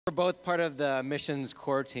We're both part of the missions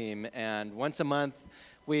core team, and once a month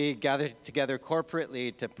we gather together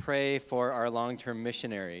corporately to pray for our long-term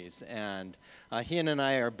missionaries. And Ian and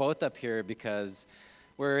I are both up here because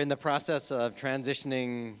we're in the process of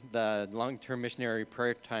transitioning the long-term missionary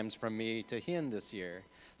prayer times from me to Ian this year.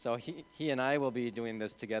 So he and I will be doing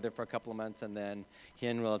this together for a couple of months, and then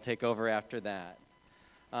Ian will take over after that.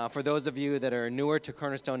 For those of you that are newer to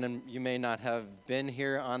Cornerstone and you may not have been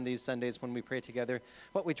here on these Sundays when we pray together,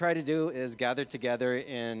 what we try to do is gather together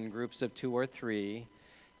in groups of 2 or 3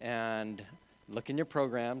 and look in your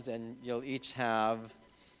programs, and you'll each have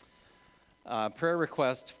a prayer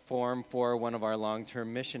request form for one of our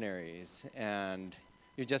long-term missionaries. And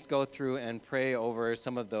you just go through and pray over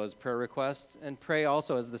some of those prayer requests and pray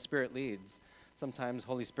also as the Spirit leads. Sometimes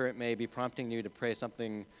Holy Spirit may be prompting you to pray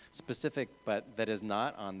something specific, but that is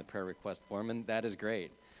not on the prayer request form, and that is great.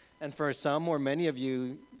 And for some or many of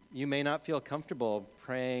you, you may not feel comfortable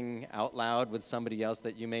praying out loud with somebody else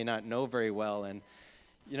that you may not know very well. And,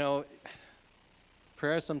 you know,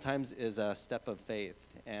 prayer sometimes is a step of faith,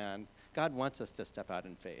 and God wants us to step out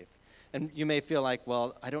in faith. And you may feel like,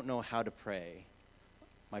 well, I don't know how to pray.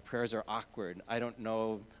 My prayers are awkward. I don't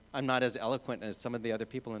know. I'm not as eloquent as some of the other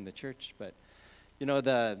people in the church, but you know,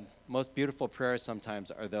 the most beautiful prayers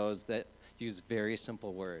sometimes are those that use very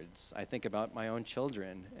simple words. I think about my own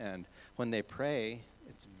children, and when they pray,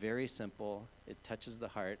 it's very simple, it touches the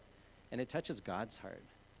heart, and it touches God's heart.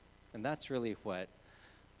 And that's really what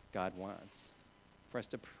God wants, for us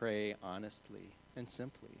to pray honestly and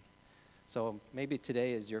simply. So maybe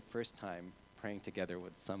today is your first time praying together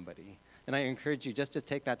with somebody, and I encourage you just to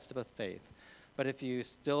take that step of faith. But if you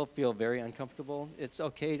still feel very uncomfortable, it's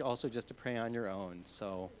okay also just to pray on your own.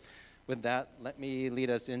 So with that, let me lead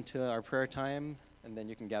us into our prayer time, and then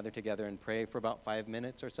you can gather together and pray for about 5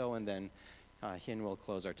 minutes or so, and then Hin will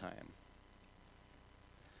close our time.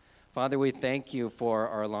 Father, we thank you for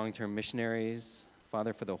our long-term missionaries.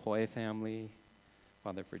 Father, for the Hoy family.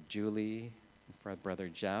 Father, for Julie, and for our brother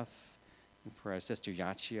Jeff, and for our sister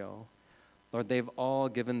Yachio. Lord, they've all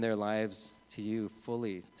given their lives to you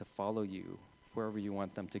fully to follow you wherever you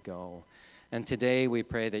want them to go. And today we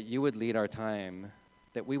pray that you would lead our time,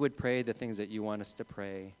 that we would pray the things that you want us to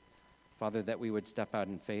pray. Father, that we would step out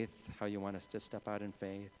in faith, how you want us to step out in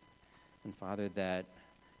faith. And Father, that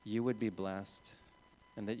you would be blessed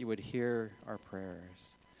and that you would hear our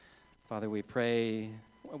prayers. Father, we pray,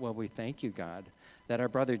 well, we thank you, God, that our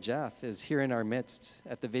brother Jeff is here in our midst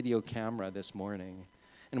at the video camera this morning.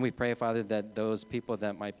 And we pray, Father, that those people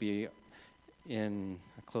that might be in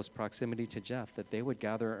close proximity to Jeff, that they would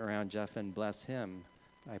gather around Jeff and bless him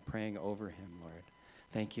by praying over him, Lord.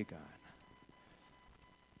 Thank you, God.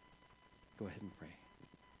 Go ahead and pray.